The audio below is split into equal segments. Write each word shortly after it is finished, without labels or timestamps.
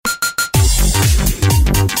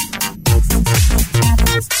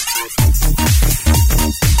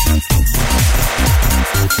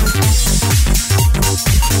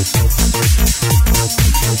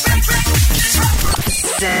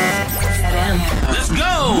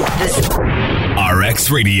RX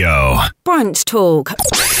Radio. Brunch Talk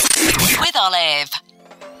with Olive.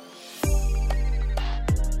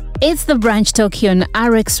 It's the Brunch Talk here on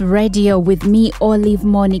RX Radio with me, Olive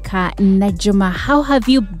Monica Najuma. How have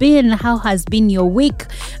you been? How has been your week?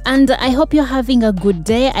 And I hope you're having a good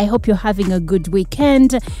day. I hope you're having a good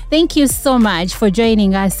weekend. Thank you so much for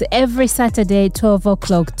joining us every Saturday, 12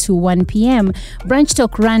 o'clock to 1 p.m. Brunch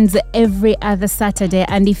Talk runs every other Saturday.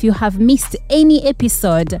 And if you have missed any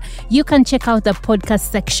episode, you can check out the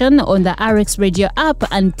podcast section on the RX Radio app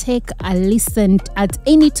and take a listen at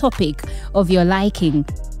any topic of your liking.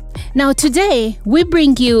 Now today, we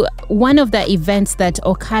bring you one of the events that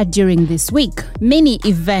occurred during this week. Many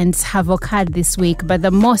events have occurred this week, but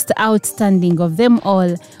the most outstanding of them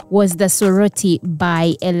all was the Soroti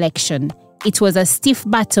By-Election. It was a stiff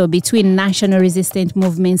battle between National Resistance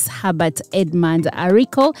Movement's Herbert Edmund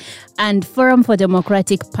Ariko and Forum for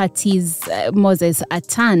Democratic Party's Moses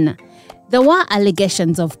Atan. There were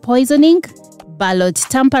allegations of poisoning, ballot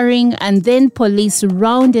tampering, and then police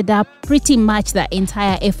rounded up pretty much the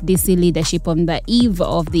entire FDC leadership on the eve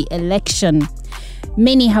of the election.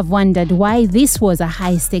 Many have wondered why this was a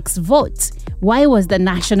high-stakes vote. Why was the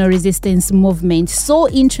National Resistance Movement so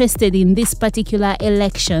interested in this particular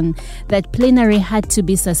election that plenary had to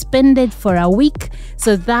be suspended for a week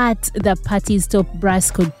so that the party's top brass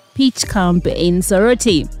could pitch camp in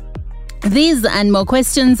Soroti? These and more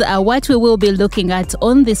questions are what we will be looking at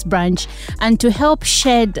on this branch, and to help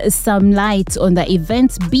shed some light on the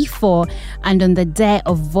events before and on the day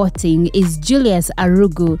of voting is Julius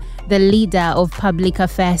Arugu, the leader of Public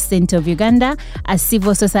Affairs Centre of Uganda, a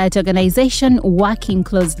civil society organization working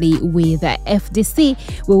closely with the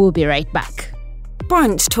FDC. We will be right back.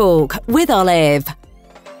 Brunch Talk with Olive.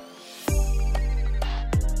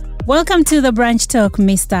 Welcome to the Brunch Talk,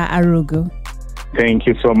 Mr. Arugu. Thank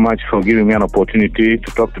you so much for giving me an opportunity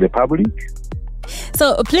to talk to the public.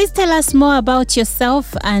 So please tell us more about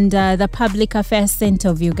yourself and the Public Affairs Centre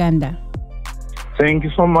of Uganda. Thank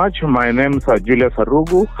you so much. My name is Julius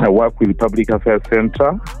Arugu. I work with the Public Affairs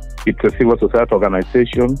Centre. It's a civil society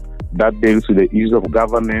organization that deals with the issues of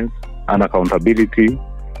governance and accountability,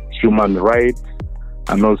 human rights,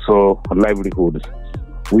 and also livelihoods.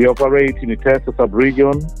 We operate in the Teso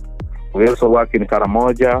sub-region. We also work in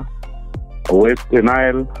Karamoja, Western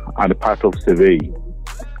Nile, and part of Survey.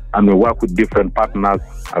 And we work with different partners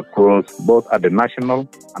across both at the national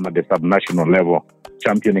and at the subnational level,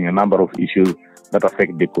 championing a number of issues that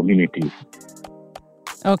affect the communities.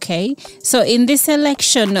 Okay, so in this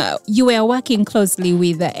election, you were working closely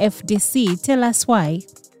with the FDC. Tell us why.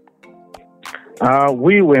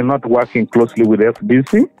 We were not working closely with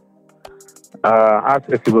FDC. As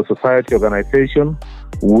a civil society organization,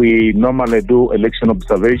 we normally do election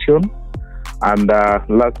observation. And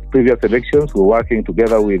previous elections, we were working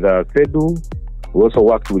together with CEDU. We also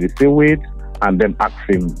worked with the Seaweed and then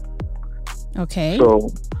AXIM. Okay. So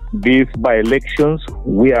these by-elections,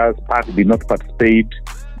 we as party did not participate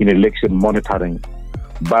in election monitoring.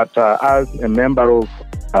 But as a member of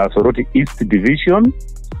Soroti East Division,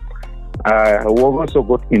 we also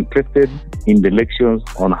got interested in the elections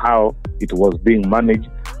on how it was being managed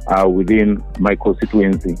within my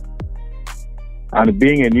constituency. And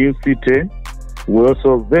being a new city, we're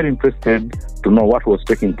also very interested to know what was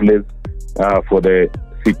taking place for the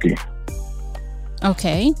city.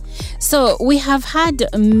 Okay. So we have had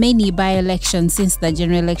many by-elections since the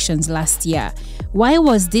general elections last year. Why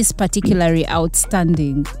was this particularly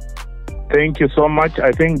outstanding? Thank you so much.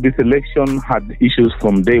 I think this election had issues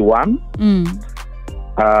from day one.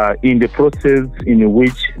 In the process in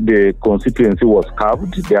which the constituency was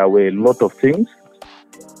carved, there were a lot of things.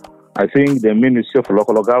 I think the Ministry of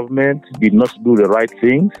Local Government did not do the right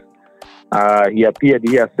things. He appeared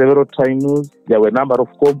here several times. There were a number of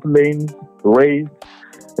complaints raised.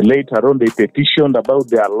 Later on, they petitioned about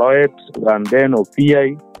their lawyers and then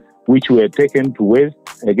OPI, which were taken to West.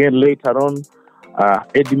 Again, later on,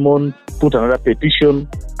 Edmond put another petition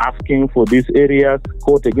asking for these areas.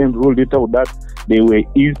 Court again ruled it out that they were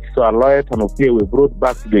East, so our lawyers and OPI were brought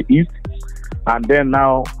back to the East. And then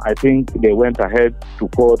now, I think they went ahead to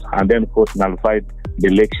court, and then court nullified the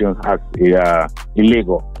elections as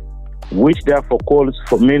illegal, which therefore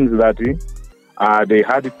means that they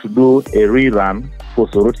had to do a rerun for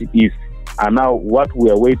Soroti East. And now what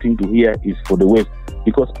we are waiting to hear is for the West,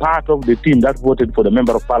 because part of the team that voted for the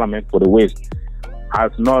Member of Parliament for the West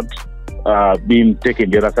has not been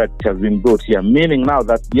taken. The other side has been brought here, meaning now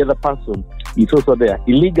that the other person is also there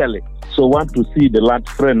illegally. So want to see the land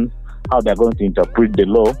friends how they're going to interpret the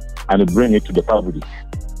law and bring it to the public.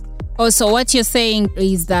 Also, what you're saying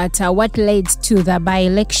is that what led to the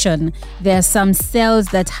by-election, there are some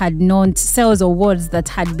cells or wards that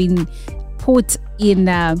had been put in,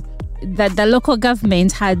 that the local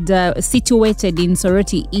government had situated in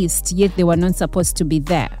Soroti East, yet they were not supposed to be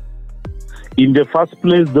there. In the first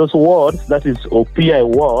place, those wards, that is OPI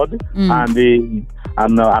ward and the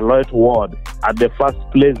Alert ward, at the first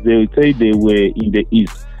place they say they were in the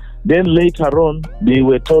east. Then later on, they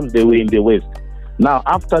were told they were in the west. Now,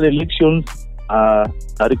 after the elections,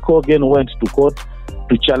 Arugu again went to court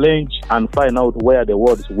to challenge and find out where the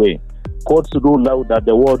wards were. Courts ruled out that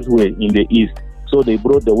the wards were in the east. So they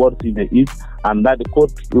brought the wards in the east, and that the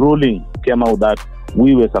court ruling came out that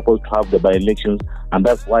we were supposed to have the by-elections, and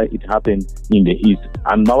that's why it happened in the east.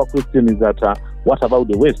 And our question is that, what about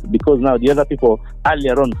the west? Because now the other people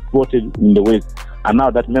earlier on voted in the west, and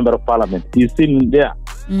now that member of parliament is still in there.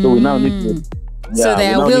 So we now need to... so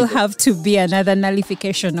there will have to be another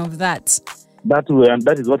nullification of that. That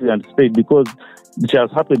is what we anticipate, because it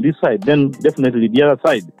has happened this side, then definitely the other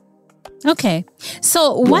side. Okay.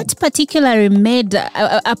 So what particularly made,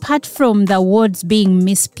 apart from the wards being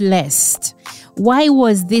misplaced, why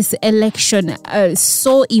was this election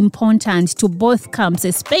so important to both camps,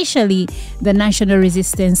 especially the National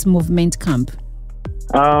Resistance Movement camp?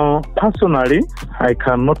 Personally, I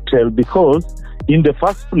cannot tell, because in the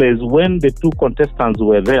first place, when the two contestants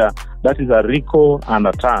were there, that is Arugu and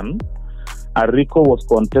Atan, Arugu was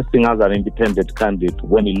contesting as an independent candidate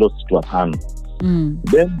when he lost to Atan.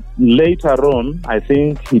 Then later on, I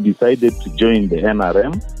think he decided to join the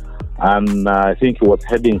NRM, and I think he was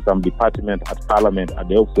heading some department at Parliament at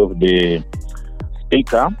the office of the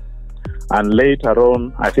Speaker. And later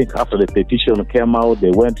on, I think after the petition came out, they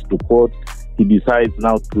went to court. He decides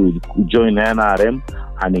now to join NRM,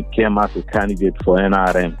 and he came as a candidate for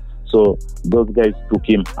NRM. So those guys took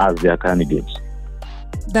him as their candidate.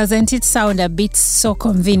 Doesn't it sound a bit so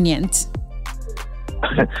convenient?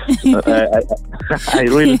 I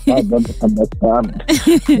really don't understand.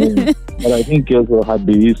 But I think he also had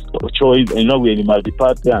his choice. We're in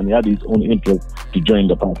multi-party, and he had his own interest to join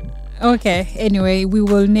the party. Okay, anyway, we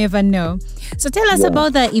will never know. So tell us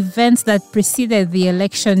about the events that preceded the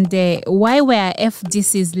election day. Why were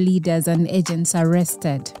FDC's leaders and agents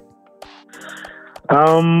arrested?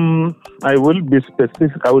 I will be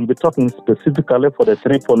specific. I will be talking specifically for the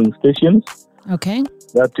 3 polling stations. Okay.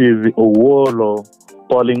 That is Owolo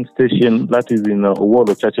polling station, that is in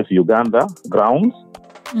Owolo Church of Uganda grounds.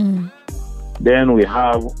 Then we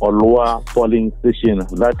have Olua polling station,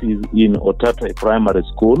 that is in Otata Primary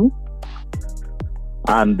School.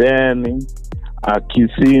 And then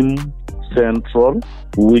Akisim Central,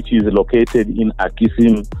 which is located in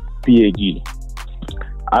Akisim PAG.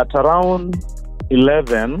 At around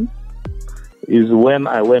 11 is when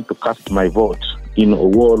I went to cast my vote in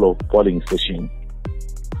Owolo polling station.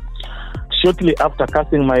 Shortly after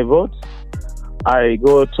casting my vote, I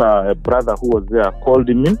got a brother who was there called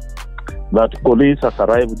me that police has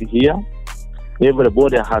arrived here.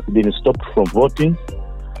 Everybody has been stopped from voting.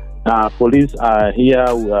 Police are here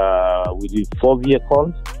with 4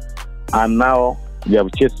 vehicles, and now they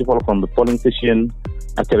have chased people from the polling station.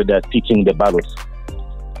 Actually, they are taking the ballots.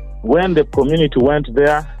 When the community went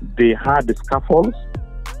there, they had the scaffolds,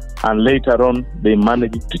 and later on, they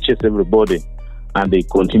managed to chase everybody, and they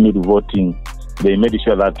continued voting. They made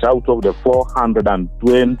sure that out of the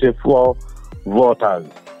 424 voters,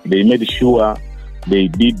 they made sure they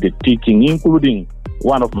did the ticking, including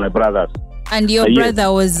one of my brothers. And your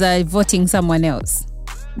brother was voting someone else?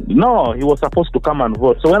 No, he was supposed to come and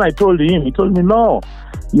vote. So when I told him, he told me, no,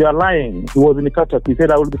 you are lying. He was in the cut. He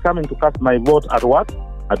said, I will be coming to cast my vote at what?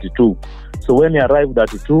 At 2. So when he arrived at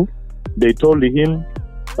 2, they told him,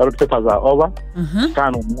 ballot papers are over.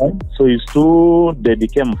 Stand online. So he stood, they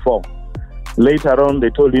became 4. Later on, they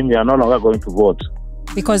told him, you are no longer going to vote.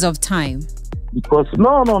 Because of time? Because,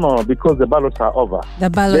 no, because the ballots are over. The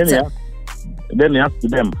ballots Then he asked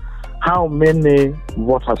them, how many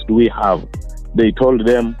voters do we have? They told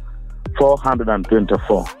them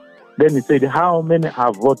 424. Then he said, how many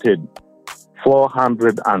have voted?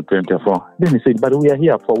 424. Then he said, but we are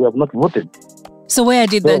here we have not voted. So where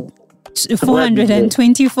did the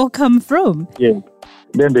 424 come from? Yeah.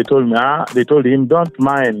 Then they told him, don't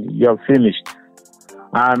mind, you have finished.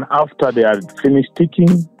 And after they had finished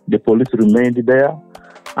ticking, the police remained there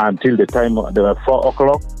until the time they were 4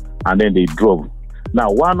 o'clock, and then they drove. Now,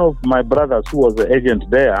 one of my brothers who was the agent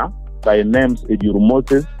there, by name Ejuru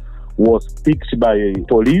Moses, was picked by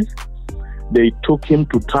police. They took him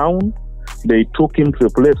to town. They took him to a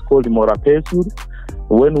place called Morapesur.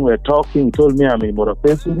 When we were talking, he told me I'm in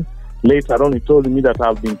Morapesur. Later on, he told me that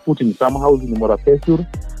I've been put in some house in Morapesur.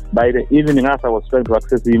 By the evening, as I was trying to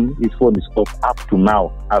access him, his phone is off up to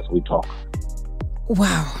now as we talk.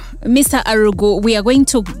 Wow. Mr. Arugu, we are going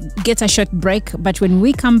to get a short break, but when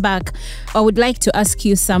we come back, I would like to ask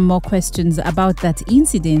you some more questions about that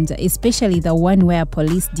incident, especially the one where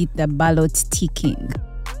police did the ballot ticking.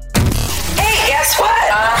 Hey, guess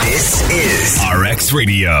what? This is RX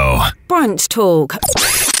Radio. Brunch Talk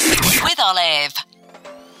with Olive.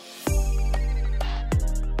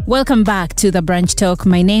 Welcome back to the Brunch Talk.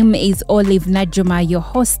 My name is Olive Najuma, your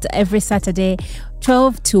host every Saturday,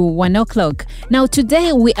 12 to 1 o'clock. Now,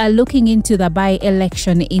 today we are looking into the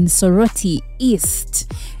by-election in Soroti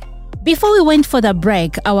East. Before we went for the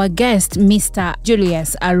break, our guest, Mr.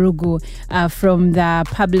 Julius Arugu from the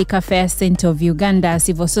Public Affairs Center of Uganda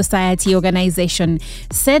Civil Society Organization,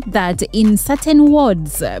 said that in certain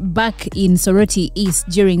wards back in Soroti East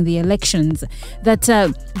during the elections, that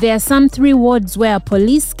there are some 3 wards where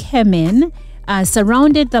police came in,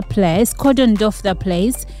 surrounded the place, cordoned off the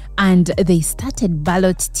place, and they started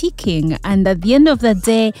ballot ticking. And at the end of the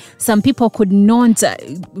day, some people could not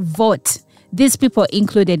vote. These people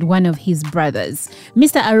included one of his brothers.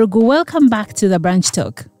 Mr. Arugu, welcome back to the Brunch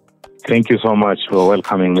Talk. Thank you so much for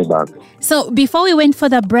welcoming me back. So before we went for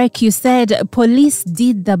the break, you said police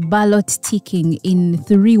did the ballot ticking in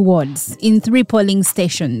 3 wards, in 3 polling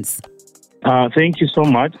stations. Thank you so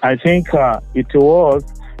much. I think it was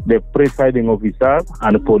the presiding officers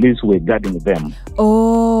and the police were guarding them.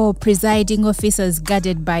 Oh, presiding officers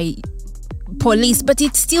guarded by police, but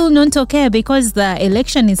it's still not okay because the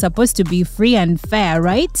election is supposed to be free and fair,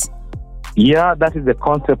 right? Yeah, that is the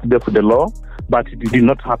concept of the law, but it did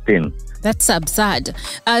not happen. That's absurd.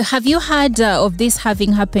 Have you heard of this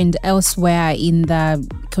having happened elsewhere in the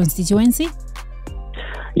constituency?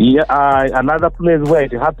 Yeah, another place where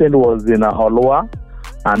it happened was in Olua,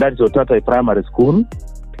 and that is Otata Primary School.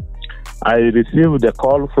 I received a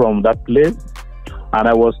call from that place, and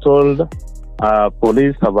I was told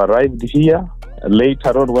police have arrived here.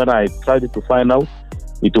 Later on, when I tried to find out,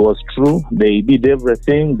 it was true. They did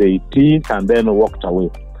everything, they ticked, and then walked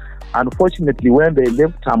away. Unfortunately, when they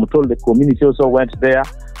left, I'm told the community also went there,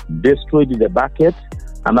 destroyed the bucket,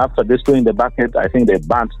 and after destroying the bucket, I think they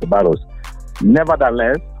burnt the barrels.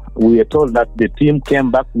 Nevertheless, we are told that the team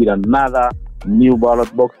came back with another new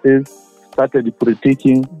ballot boxes, started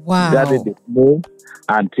pre-ticking, gathered the smoke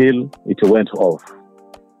until it went off.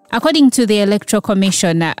 According to the Electoral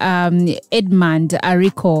Commission, Edmund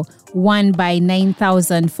Ariko won by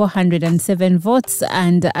 9,407 votes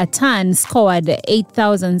and Atan scored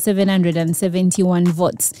 8,771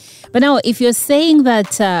 votes. But now, if you're saying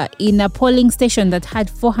that in a polling station that had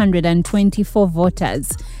 424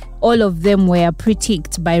 voters, all of them were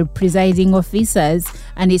pre-ticked by presiding officers,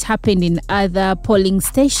 and it happened in other polling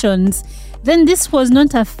stations, then this was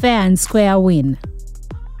not a fair and square win.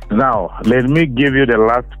 Now, let me give you the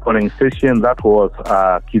last polling station. That was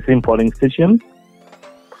Kisim polling station,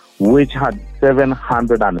 which had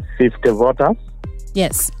 750 voters.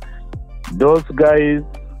 Yes. Those guys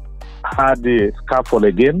had the scaffold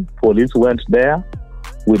again. Police went there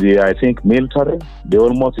with the, I think, military. They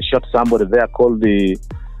almost shot somebody there called there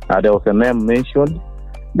was a name mentioned.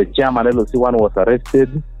 The chairman LOC one was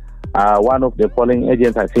arrested. One of the polling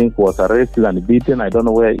agents, I think, was arrested and beaten. I don't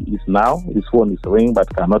know where he is now. His phone is ringing but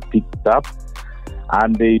cannot pick it up.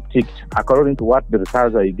 And they ticked, according to what the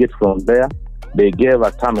results I get from there, they gave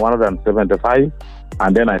a ton 175,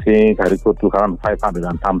 and then I think I took around 500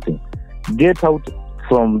 and something. Get out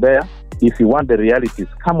from there if you want the realities.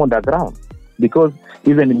 Come on the ground. Because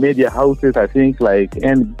even in media houses, I think, like,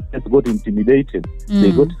 NBS got intimidated.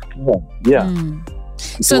 They got scared. Yeah.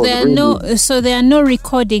 So there are no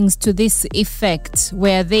recordings to this effect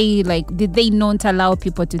where they did they not allow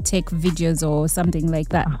people to take videos or something like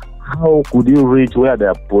that? How could you reach where there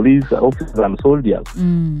are police officers and soldiers?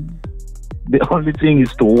 The only thing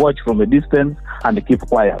is to watch from a distance and keep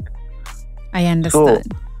quiet. I understand. So,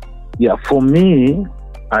 yeah, for me,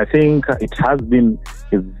 I think it has been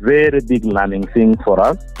a very big learning thing for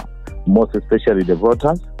us, most especially the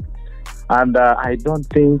voters. And I don't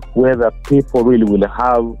think whether people really will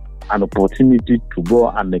have an opportunity to go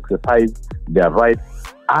and exercise their rights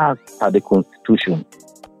as per the Constitution.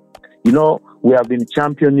 You know, we have been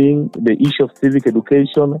championing the issue of civic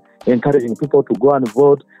education, encouraging people to go and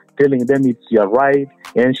vote, telling them it's your right,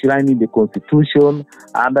 enshrining the Constitution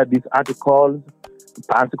under these articles,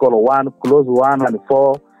 Article 1, Clause 1 and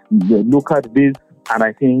 4. Look at this, and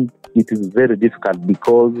I think it is very difficult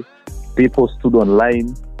because people stood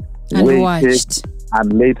online, and waited, watched.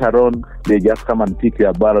 And later on, they just come and pick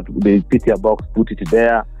your ballot, they pick your box, put it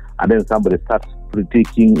there, and then somebody starts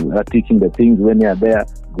ticking the things when you're there,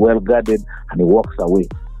 well guarded, and he walks away.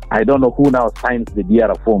 I don't know who now signs the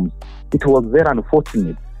DR forms. It was very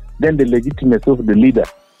unfortunate. Then the legitimacy of the leader,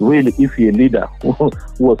 really, if a leader who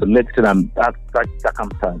was elected under such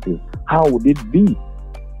circumstances, how would it be?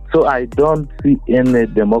 So I don't see any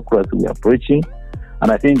democracy we are preaching.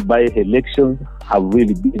 And I think by-elections have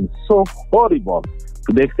really been so horrible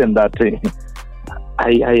to the extent that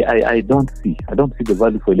I don't see the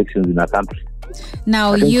value for elections in our country.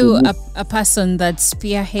 Now, you, a person that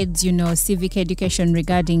spearheads, civic education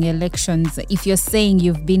regarding elections, if you're saying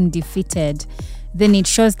you've been defeated, then it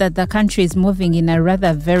shows that the country is moving in a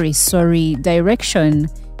rather very sorry direction.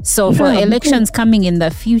 So for elections coming in the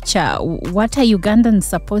future, what are Ugandans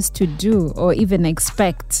supposed to do or even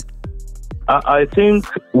expect? I think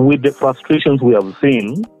with the frustrations we have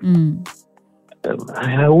seen,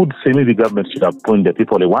 I would say maybe government should appoint the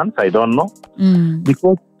people they want. I don't know.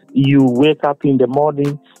 Because you wake up in the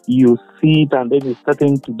morning, you sit, and then you're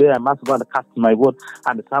starting, today I must go and cast my vote,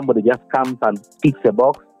 and somebody just comes and picks a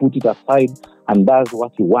box, put it aside, and does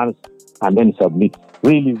what he wants, and then submits.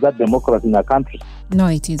 Really, is that democracy in our country? No,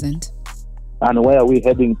 it isn't. And where are we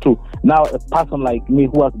heading to? Now, a person like me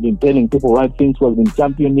who has been telling people right things, who has been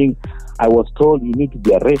championing, I was told you need to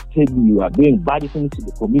be arrested, you are doing bad things to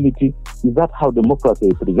the community. Is that how democracy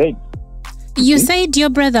is prevailed? You said your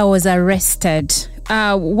brother was arrested.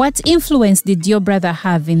 What influence did your brother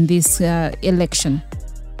have in this election?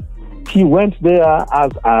 He went there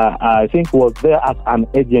as, I think was there as an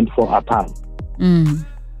agent for Atan.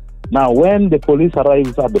 Now, when the police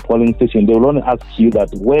arrives at the polling station, they will only ask you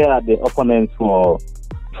that where are the opponents for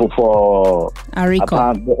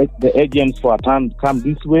Atan, the agents for Atan come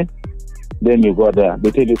this way. Then you go there. They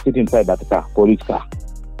tell you sit inside that car, police car.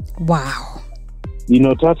 Wow.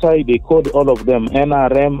 Tata, they called all of them,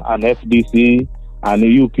 NRM and FDC and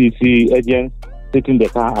UPC agents, sit in the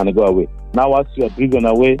car and go away. Now, as you are driven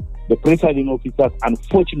away, the presiding officers,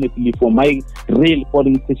 unfortunately for my rail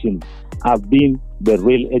polling stations, have been the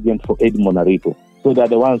rail agent for Edmond Arito. So they're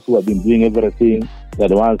the ones who have been doing everything. They're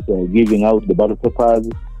the ones giving out the ballot papers.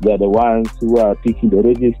 They're the ones who are taking the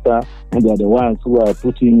register, and they're the ones who are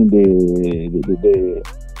putting the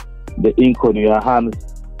ink on your hands.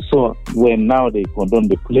 So when now they condone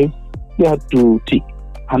the place, they had to tick.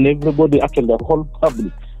 And everybody, actually the whole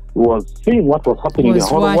public, was seeing what was happening in the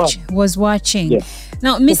whole world. Was watching. Yeah.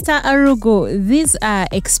 Now, Mr. Arugu, these are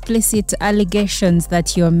explicit allegations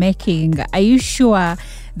that you're making. Are you sure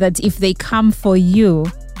that if they come for you,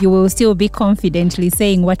 you will still be confidently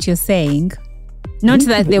saying what you're saying? Not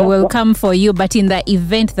that they will come for you, but in the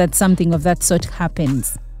event that something of that sort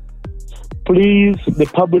happens. Please, the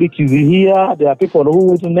public is here. There are people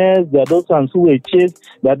who witness. There are those ones who were chased.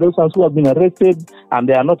 There are those ones who have been arrested, and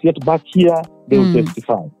they are not yet back here. They will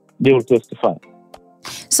testify. They will testify.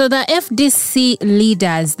 So the FDC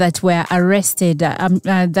leaders that were arrested,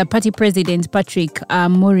 the party president, Patrick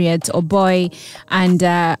Muriat Oboy, and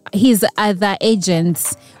his other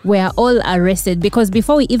agents were all arrested, because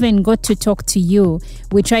before we even got to talk to you,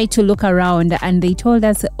 we tried to look around and they told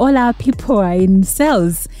us all our people are in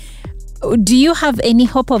cells. Do you have any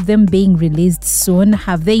hope of them being released soon?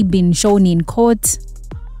 Have they been shown in court?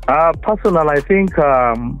 Personally, I think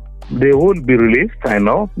they will be released. I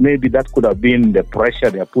know maybe that could have been the pressure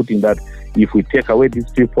they are putting, that if we take away these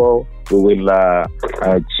people, we will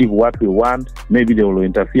achieve what we want. Maybe they will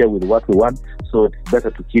interfere with what we want. So it's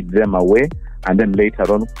better to keep them away, and then later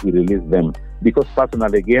on we release them. Because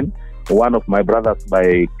personally, again, one of my brothers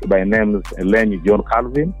by name Lenny John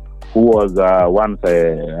Calvin, who was once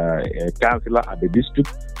a councillor at the district,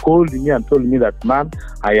 called me and told me that, man,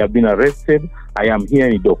 I have been arrested. I am here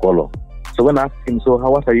in Idokolo. So when I asked him, so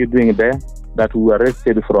what are you doing there? That we were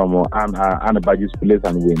arrested from Anabaji's place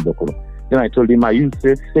and we're in Idokolo. Then I told him, are you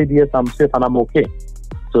safe? He said, yes, I'm safe and I'm okay.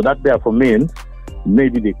 So that therefore means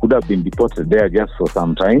maybe they could have been deported there just for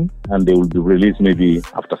some time, and they will be released maybe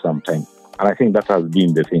after some time. And I think that has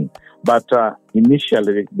been the thing. But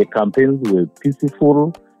initially, the campaigns were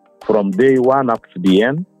peaceful from day one up to the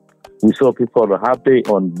end. We saw people happy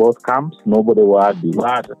on both camps. Nobody was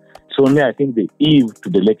bad. So only I think the eve to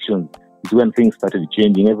the elections is when things started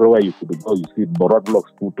changing. Everywhere you could go, you see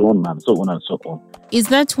roadblocks put on and so on and so on. Is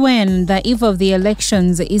that when, the eve of the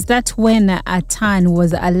elections, is that when Atan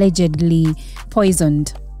was allegedly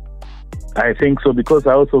poisoned? I think so, because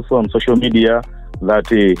I also saw on social media that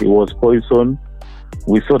he was poisoned.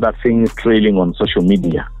 We saw that thing trailing on social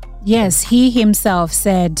media. Yes, he himself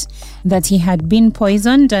said that he had been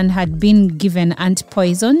poisoned and had been given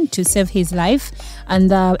ant-poison to save his life.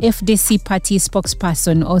 And the FDC party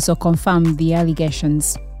spokesperson also confirmed the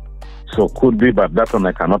allegations. So could be, but that one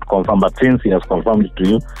I cannot confirm. But since he has confirmed it to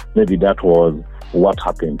you, maybe that was what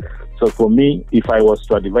happened. So for me, if I was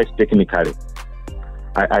to advise technically,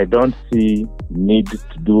 I don't see need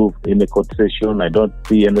to do any court session. I don't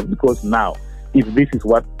see any, because now, if this is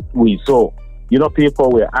what we saw,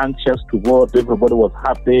 people were anxious to vote, everybody was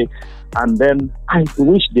happy, and then I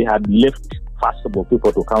wish they had left, first of all,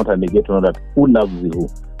 people to count and they get to know that who loves who.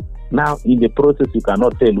 Now, in the process, you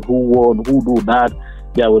cannot tell who won, who do that.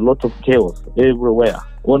 There were a lot of chaos everywhere.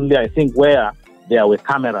 Only, I think, where there were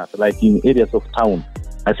cameras, like in areas of town,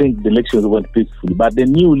 I think the elections went peacefully. But the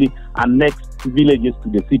newly annexed villages to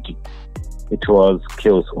the city, it was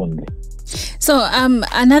chaos only. So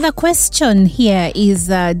another question here is,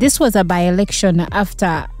 this was a by-election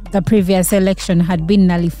after the previous election had been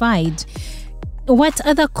nullified. What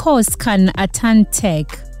other course can Atan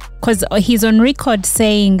take? Because he's on record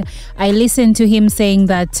saying, I listened to him saying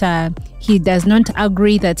that he does not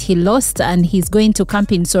agree that he lost and he's going to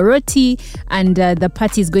camp in Soroti and the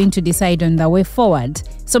party is going to decide on the way forward.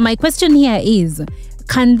 So my question here is,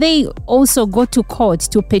 can they also go to court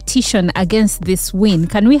to petition against this win?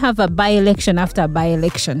 Can we have a by-election after a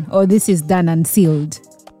by-election, or this is done and sealed?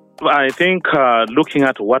 I think looking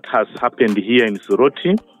at what has happened here in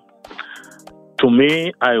Soroti, to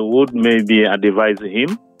me, I would maybe advise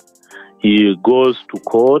him. He goes to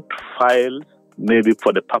court, files, maybe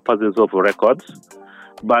for the purposes of records,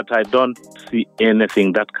 but I don't see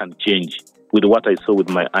anything that can change with what I saw with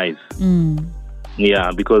my eyes.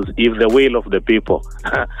 Yeah, because if the will of the people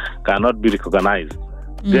cannot be recognized,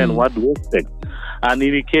 then what do we expect? And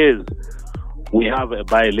in the case we have a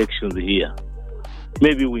by-elections here,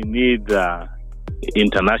 maybe we need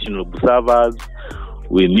international observers,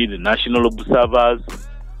 we need national observers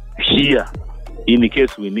here, in the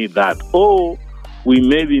case we need that. Or we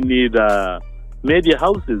maybe need media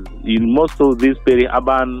houses in most of these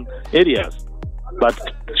peri-urban areas. But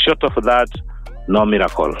short of that, no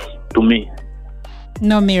miracle to me.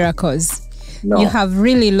 No miracles. No. You have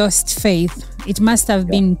really lost faith. It must have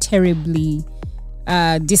been terribly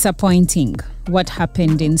disappointing what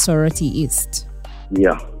happened in Soroti East.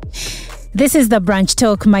 Yeah. This is the Branch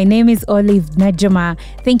Talk. My name is Olive Najoma.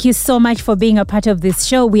 Thank you so much for being a part of this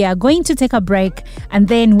show. We are going to take a break, and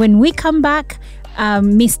then when we come back,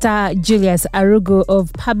 Mr. Julius Arugu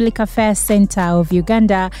of Public Affairs Center of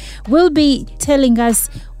Uganda will be telling us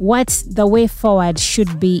what the way forward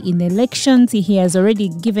should be in elections. He has already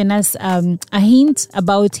given us a hint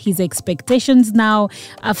about his expectations now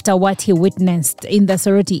after what he witnessed in the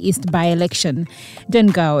Soroti East by-election.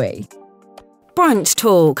 Don't go away. Brunch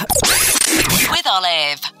Talk with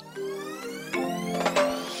Olive.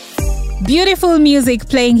 Beautiful music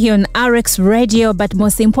playing here on RX Radio, but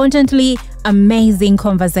most importantly, amazing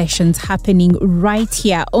conversations happening right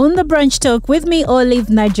here on the Brunch Talk with me, Olive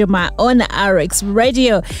Najoma, on RX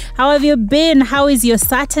Radio. How have you been? How is your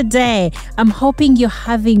Saturday? I'm hoping you're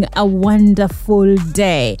having a wonderful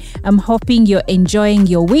day. I'm hoping you're enjoying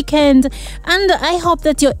your weekend, and I hope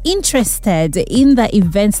that you're interested in the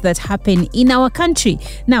events that happen in our country.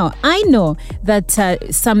 Now, I know that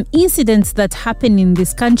some incidents that happen in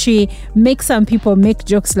this country make some people make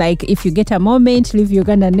jokes like, if you get a moment, leave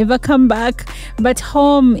Uganda, never come back. But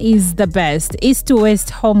home is the best. East to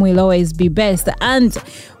west, home will always be best. And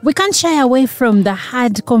we can't shy away from the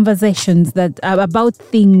hard conversations that are about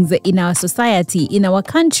things in our society, in our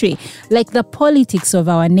country, like the politics of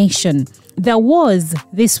our nation.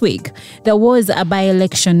 This week, there was a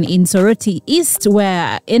by-election in Soroti East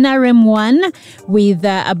where NRM won with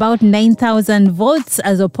about 9,000 votes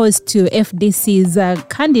as opposed to FDC's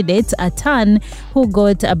candidate, Atan, who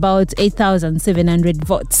got about 8,700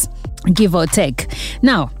 votes, give or take.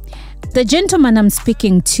 Now, the gentleman I'm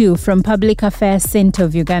speaking to from Public Affairs Center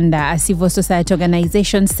of Uganda, a civil society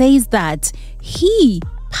organization, says that he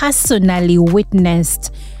personally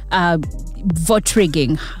witnessed vote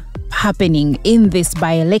rigging happening in this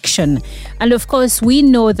by-election. And of course, we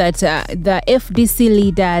know that the FDC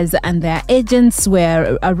leaders and their agents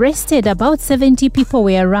were arrested. About 70 people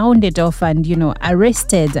were rounded off and,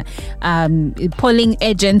 arrested. Polling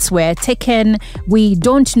agents were taken. We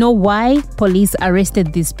don't know why police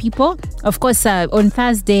arrested these people. Of course, on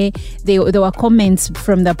Thursday, there were comments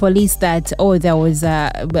from the police that, there was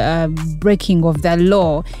a breaking of the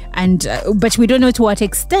law. But we don't know to what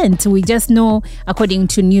extent. We just know, according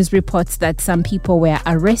to news reports, that some people were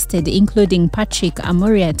arrested, including Patrick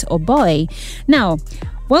Amuriat Oboy. Now,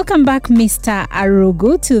 welcome back, Mr.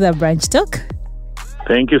 Arugu, to the Branch Talk.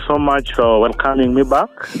 Thank you so much for welcoming me back.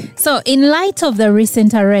 So, in light of the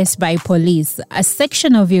recent arrest by police, a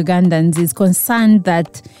section of Ugandans is concerned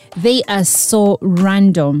that they are so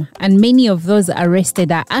random, and many of those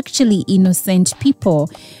arrested are actually innocent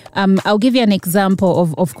people. I'll give you an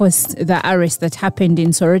example of course, the arrest that happened in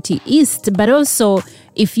Soroti East, but also,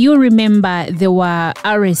 if you remember, there were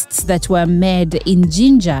arrests that were made in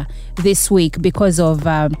Jinja this week because of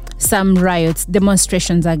some riots,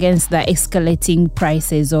 demonstrations against the escalating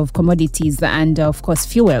prices of commodities and, of course,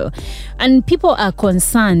 fuel. And people are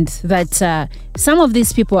concerned that some of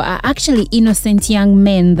these people are actually innocent young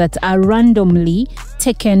men that are randomly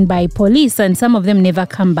taken by police, and some of them never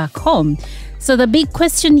come back home. So the big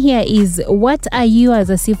question here is, what are you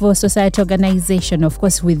as a civil society organization, of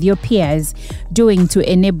course with your peers, doing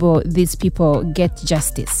to enable these people get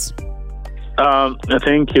justice?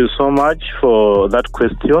 Thank you so much for that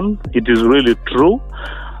question. It is really true.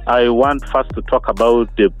 I want first to talk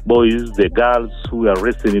about the boys, the girls who were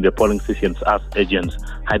arrested in the polling stations as agents.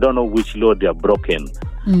 I don't know which law they are broken.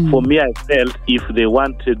 For me, I felt if they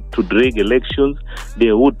wanted to drag elections,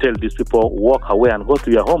 they would tell these people, walk away and go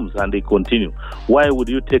to your homes, and they continue. Why would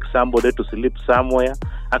you take somebody to sleep somewhere,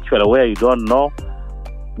 actually where you don't know?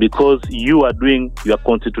 Because you are doing your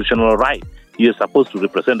constitutional right. You're supposed to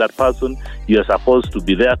represent that person. You're supposed to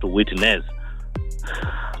be there to witness.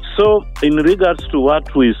 So in regards to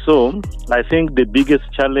what we saw, I think the biggest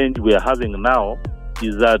challenge we are having now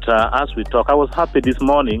is that as we talk, I was happy this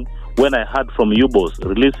morning when I heard from UBOS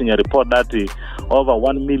releasing a report that over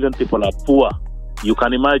 1 million people are poor. You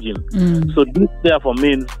can imagine. So this therefore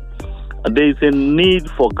means there is a need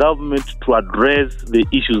for government to address the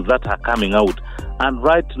issues that are coming out. And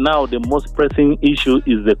right now, the most pressing issue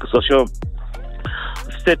is the social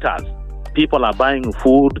status. People are buying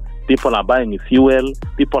food, people are buying fuel,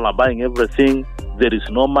 people are buying everything. There is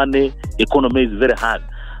no money. Economy is very hard.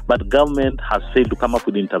 But government has failed to come up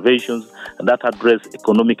with interventions that address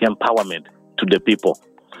economic empowerment to the people.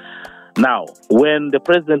 Now, when the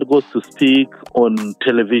president goes to speak on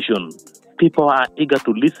television, people are eager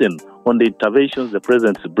to listen on the interventions the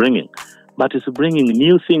president is bringing. But he's bringing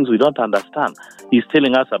new things we don't understand. He's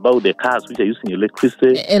telling us about the cars which are using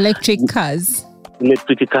electricity. Electric cars.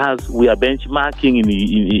 Electric cars. We are benchmarking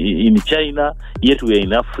in China, yet we are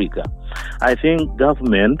in Africa. I think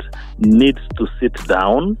government needs to sit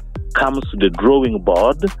down, comes to the drawing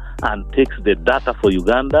board and takes the data for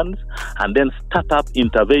Ugandans and then start up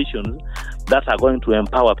interventions that are going to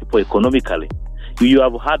empower people economically. You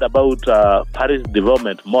have heard about Paris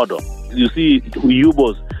development model. You see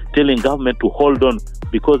UBOS telling government to hold on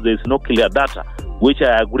because there is no clear data, which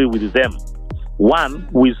I agree with them. One,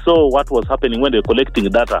 we saw what was happening when they were collecting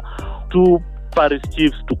data. 2 parish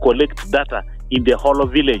chiefs to collect data in the whole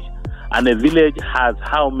village. And a village has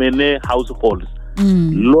how many households?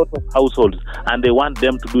 Lot of households. And they want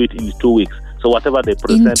them to do it in 2 weeks. So whatever they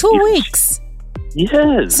present. In 2 weeks?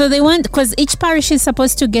 Yes. So they want, because each parish is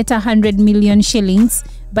supposed to get 100 million shillings,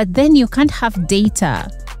 but then you can't have data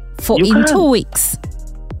for in 2 weeks.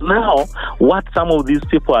 Now, what some of these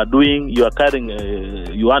people are doing, you are carrying,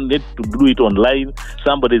 you want need to do it online.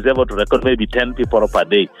 Somebody is able to record maybe 10 people per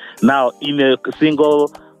day. Now, in a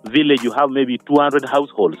single village, you have maybe 200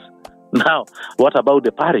 households. Now, what about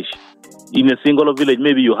the parish? In a single village,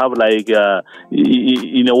 maybe you have like,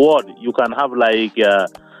 in a ward, you can have like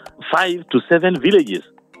 5 to 7 villages.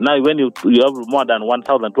 Now, when you have more than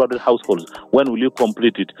 1,200 households, when will you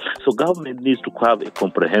complete it? So government needs to have a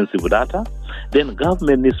comprehensive data. Then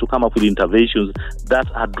government needs to come up with interventions that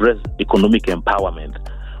address economic empowerment.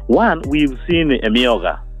 One, we've seen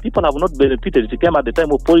Emioga. People have not benefited. It came at the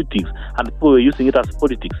time of politics, and people were using it as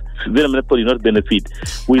politics. Very many people did not benefit.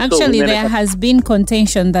 Actually, there has been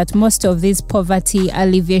contention that most of these poverty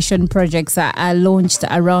alleviation projects are launched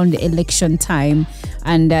around election time,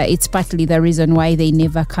 and it's partly the reason why they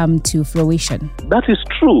never come to fruition. That is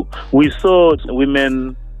true. We saw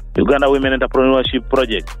Uganda Women Entrepreneurship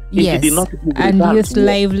Project. Yes, and youth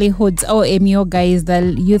livelihoods. Emioga is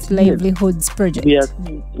the youth livelihoods project.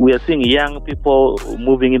 We are seeing young people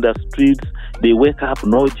moving in the streets. They wake up,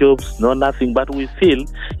 no jobs, no nothing. But we feel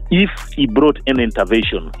if he brought an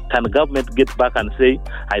intervention, can government get back and say,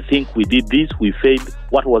 I think we did this, we failed.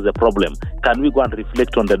 What was the problem? Can we go and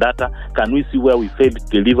reflect on the data? Can we see where we failed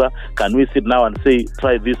to deliver? Can we sit now and say,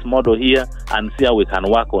 try this model here and see how we can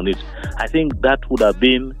work on it? I think that would have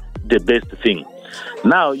been the best thing.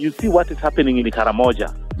 Now, you see what is happening in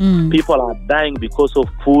Karamoja. People are dying because of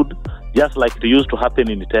food, just like it used to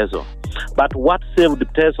happen in Teso. But what saved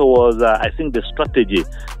Teso was, I think, the strategy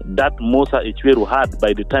that Musa Ichweru had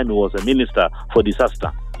by the time he was a minister for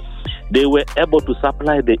disaster. They were able to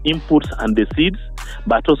supply the inputs and the seeds.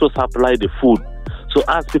 but also supply the food. So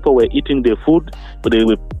as people were eating the food, they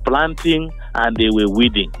were planting and they were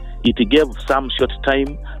weeding. It gave some short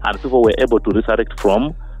time and people were able to resurrect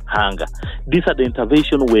from hunger. These are the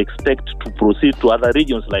interventions we expect to proceed to other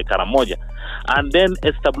regions like Karamoja. And then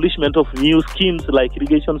establishment of new schemes like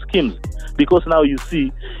irrigation schemes. Because now you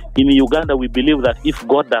see, in Uganda, we believe that if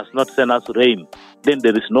God does not send us rain, then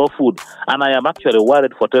there is no food. And I am actually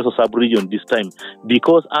worried for Teso sub-region this time.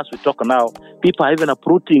 Because as we talk now, people are even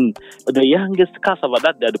uprooting the youngest cassava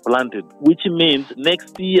that they had planted, which means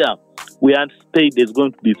next year, we anticipate there's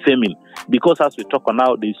going to be famine. Because as we talk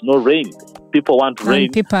now, there is no rain. People want rain.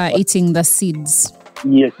 And people are eating the seeds.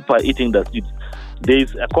 Yes, people are eating the seeds. There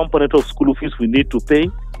is a component of school fees we need to pay.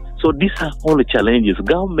 So these are all the challenges.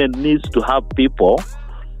 Government needs to have people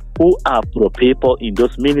who are pro-people in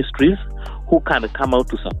those ministries, who can come out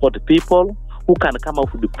to support people, who can come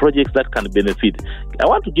up with the projects that can benefit. I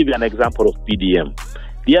want to give you an example of PDM.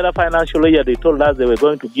 The other financial year, they told us they were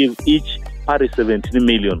going to give each parish 17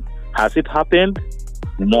 million. Has it happened?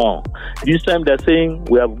 No. This time they're saying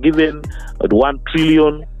we have given 1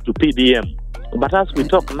 trillion to PDM. But as we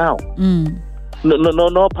talk now,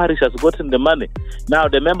 no parish has gotten the money. Now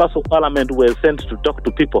the members of parliament were sent to talk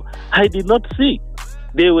to people. I did not see.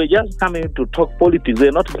 They were just coming to talk politics.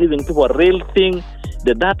 They're not giving people a real thing.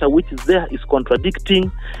 The data which is there is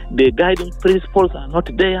contradicting. The guiding principles are not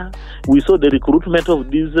there. We saw the recruitment of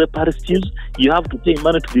these parish chiefs. You have to pay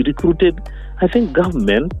money to be recruited. I think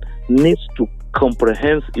government needs to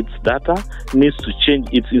comprehend its data, needs to change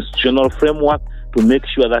its institutional framework to make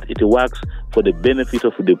sure that it works for the benefit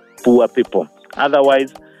of the poor people.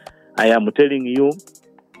 Otherwise, I am telling you,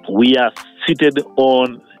 we are seated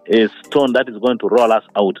on a stone that is going to roll us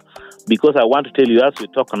out. Because I want to tell you, as we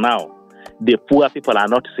talk now, the poor people are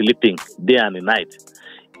not sleeping day and night.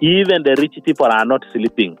 Even the rich people are not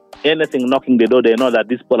sleeping. Anything knocking the door, they know that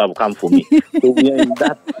these people have come for me. So we are in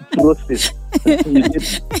that process.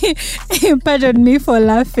 Pardon me for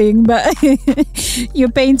laughing, but you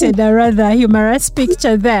painted a rather humorous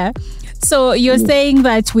picture there. So you're saying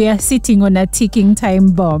that we are sitting on a ticking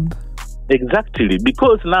time bomb. Exactly,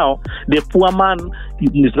 because now the poor man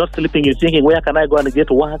is not sleeping. He's thinking, where can I go and get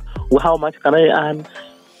work? How much can I earn?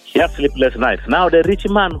 He has sleepless nights. Now the rich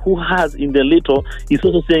man who has in the little is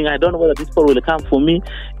also saying, I don't know whether this people will come for me.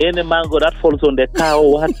 Any mango that falls on the car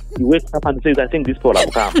or what, he wakes up and says, I think this people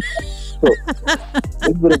have come. So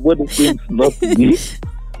everybody seems not to be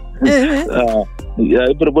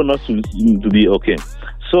everybody not to be okay.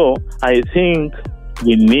 So I think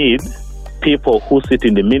we need people who sit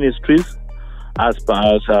in the ministries as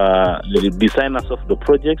the designers of the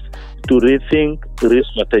projects to rethink,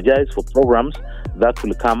 re-strategize for programs that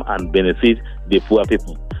will come and benefit the poor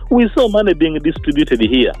people. We saw money being distributed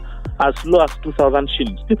here as low as 2,000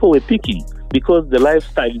 shillings. People were picking because the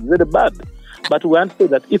lifestyle is very bad. But we want to say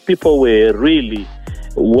that if people were really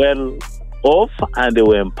well off and they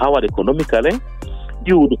were empowered economically,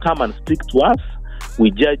 you would come and speak to us.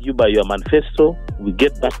 We judge you by your manifesto. We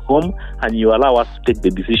get back home and you allow us to take the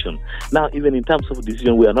decision. Now, even in terms of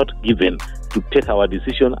decision, we are not given to take our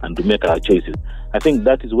decision and to make our choices. I think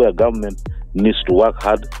that is where government needs to work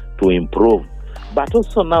hard to improve. But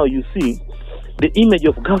also now you see the image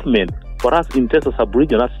of government for us in Teso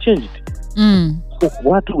sub-region has changed. So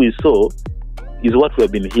what we saw is what we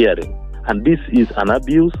have been hearing. And this is an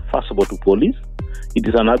abuse, first of all, to police. It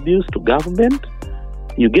is an abuse to government.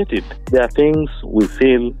 You get it. There are things we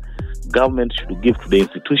feel government should give to the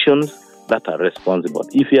institutions that are responsible.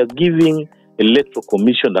 If you are giving electoral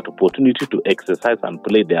commission that opportunity to exercise and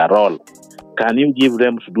play their role, can you give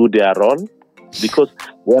them to do their role? Because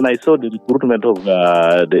when I saw the recruitment of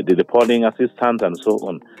the polling assistants and so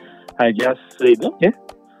on, I just said, okay,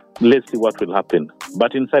 let's see what will happen.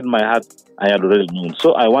 But inside my heart, I had already known.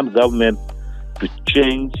 So I want government to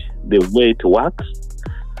change the way it works,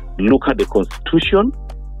 look at the constitution,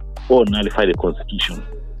 or nullify the constitution.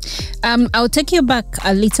 I'll take you back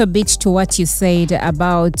a little bit to what you said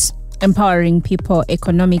about empowering people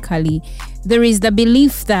economically. There is the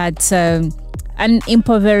belief that an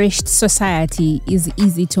impoverished society is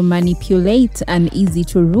easy to manipulate and easy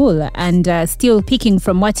to rule. And still picking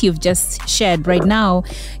from what you've just shared right now,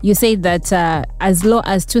 you say that as low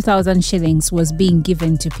as 2,000 shillings was being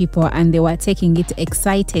given to people and they were taking it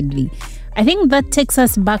excitedly. I think that takes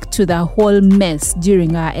us back to the whole mess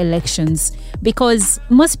during our elections, because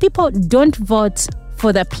most people don't vote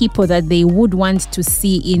for the people that they would want to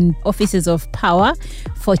see in offices of power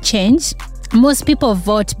for change. Most people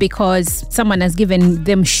vote because someone has given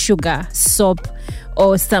them sugar, soap,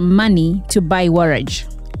 or some money to buy warrage.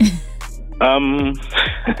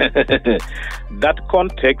 that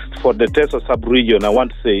context for the Teso sub-region, I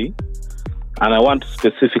want to say, and I want to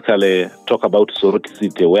specifically talk about Soroti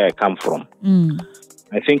City, where I come from.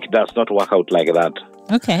 I think it does not work out like that.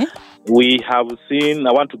 Okay. We have seen,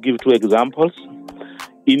 I want to give 2 examples.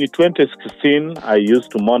 In 2016, I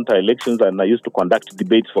used to monitor elections and I used to conduct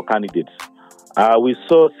debates for candidates. We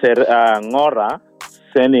saw Ngora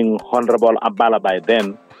sending Honorable Abala by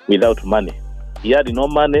then without money. He had no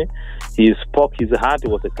money. He spoke his heart. He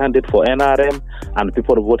was a candidate for NRM and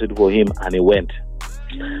people voted for him and he went.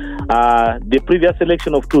 The previous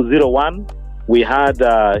election of 2001, we had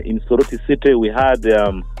in Soroti City, we had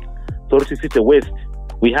Soroti City West.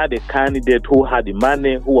 We had a candidate who had the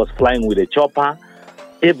money, who was flying with a chopper,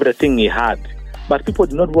 everything he had. But people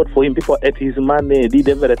did not vote for him. People ate his money, did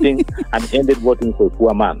everything, and ended voting for a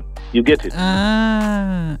poor man. You get it?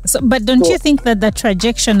 But don't you think that the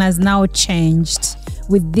trajectory has now changed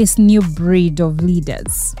with this new breed of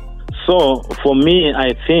leaders? So, for me,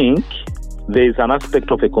 I think there is an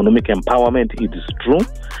aspect of economic empowerment. It is true.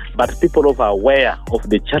 But people are aware of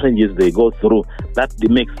the challenges they go through. That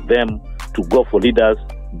makes them to go for leaders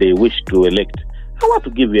they wish to elect. I want to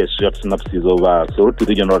give you a short synopsis of Soroti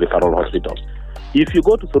Regional Referral Hospital. If you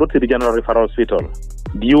go to Soroti Regional Referral Hospital,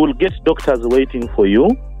 you will get doctors waiting for you.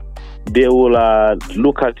 They will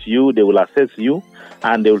look at you, they will assess you,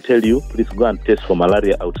 and they will tell you, please go and test for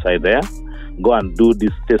malaria outside there. Go and do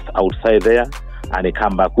this test outside there, and you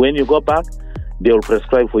come back. When you go back, they will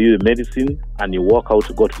prescribe for you the medicine, and you walk out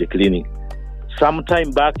to go to the clinic. Some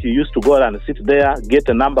time back, you used to go and sit there, get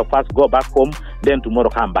a number first, go back home, then tomorrow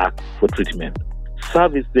come back for treatment.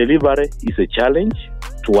 Service delivery is a challenge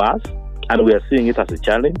to us, and we are seeing it as a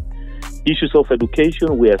challenge. Issues of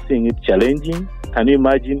education, we are seeing it challenging. Can you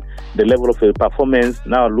imagine the level of performance?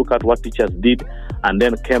 Now look at what teachers did and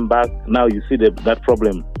then came back. Now you see that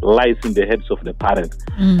problem lies in the heads of the parents.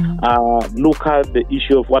 Look at the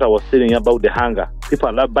issue of what I was saying about the hunger. People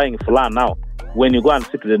are not buying flour now. When you go and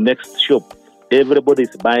sit in the next shop, everybody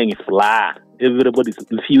is buying flour. Everybody's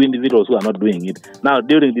few individuals who are not doing it. Now,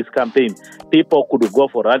 during this campaign, people could go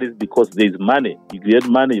for rallies because there is money. You get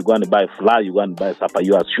money, you go and buy flour, you go and buy supper,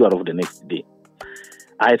 you are sure of the next day.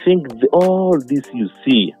 I think all this you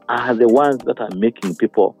see are the ones that are making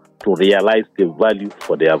people to realize the value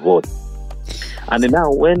for their vote. And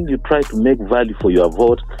now, when you try to make value for your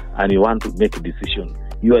vote and you want to make a decision,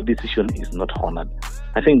 your decision is not honored.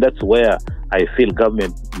 I think that's where I feel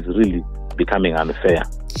government is really becoming unfair.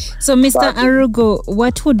 So, Mr. Arugu,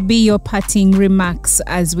 what would be your parting remarks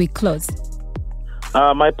as we close?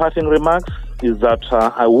 My parting remarks is that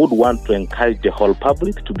I would want to encourage the whole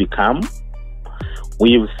public to be calm.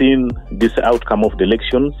 We've seen this outcome of the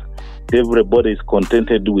elections. Everybody is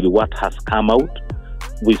contented with what has come out.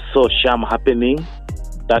 We saw sham happening.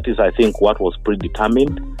 That is, I think, what was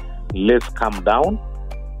predetermined. Let's calm down,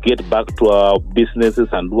 get back to our businesses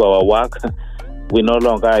and do our work.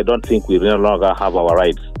 I don't think we no longer have our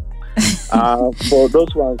rights. For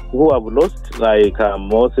those ones who have lost, like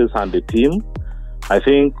Moses and the team, I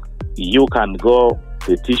think you can go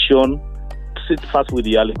petition, sit first with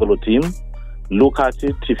the legal team, look at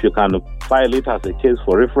it. If you can file it as a case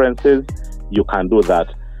for references, you can do that.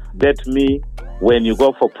 Bet me, when you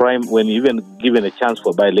go for prime, when you even given a chance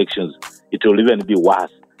for by-elections, it will even be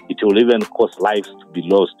worse. It will even cause lives to be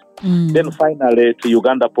lost. Then finally, to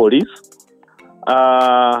Uganda police,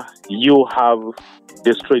 you have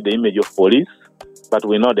destroyed the image of police, but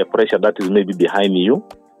we know the pressure that is maybe behind you.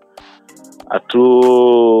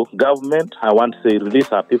 To government, I want to say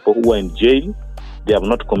release our people who are in jail. They have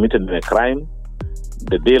not committed a crime.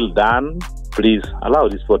 The deal done. Please allow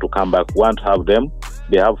these people to come back. We want to have them.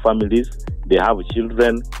 They have families. They have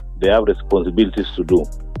children. They have responsibilities to do.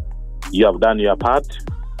 You have done your part.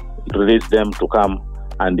 Release them to come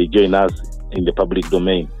and join us in the public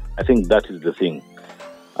domain. I think that is the thing.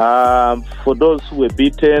 For those who were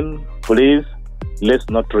beaten, please, let's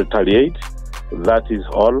not retaliate. That is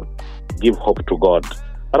all. Give hope to God.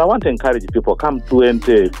 But I want to encourage people, come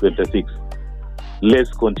 2026,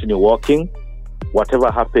 let's continue working.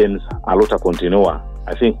 Whatever happens, Alota Continua,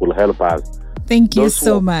 I think will help us. Thank you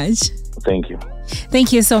so much. Thank you.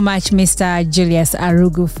 Thank you so much, Mr. Julius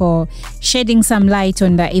Arugu, for shedding some light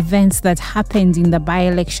on the events that happened in the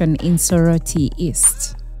by-election in Soroti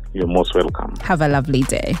East. You're most welcome. Have a lovely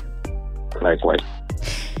day. Likewise.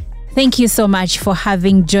 Thank you so much for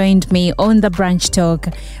having joined me on the Branch Talk.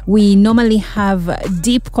 We normally have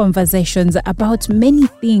deep conversations about many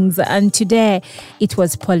things, and today it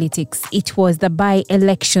was politics. It was the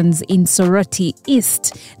by-elections in Soroti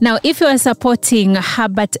East. Now, if you are supporting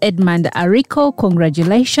Herbert Edmund Ariko,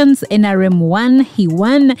 congratulations. NRM won, he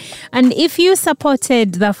won. And if you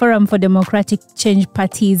supported the Forum for Democratic Change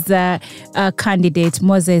Party's candidate,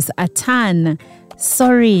 Moses Atan,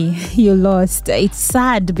 sorry, you lost. It's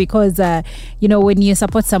sad because, when you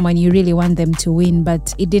support someone, you really want them to win,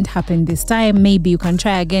 but it didn't happen this time. Maybe you can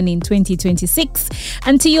try again in 2026.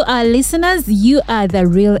 And to you, our listeners, you are the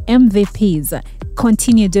real MVPs.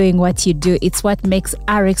 Continue doing what you do. It's what makes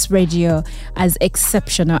RX Radio as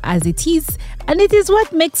exceptional as it is. And it is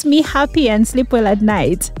what makes me happy and sleep well at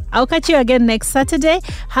night. I'll catch you again next Saturday.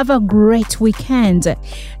 Have a great weekend.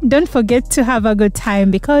 Don't forget to have a good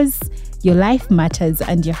time because your life matters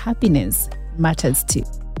and your happiness matters too.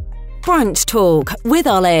 Brunch Talk with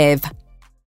Olive.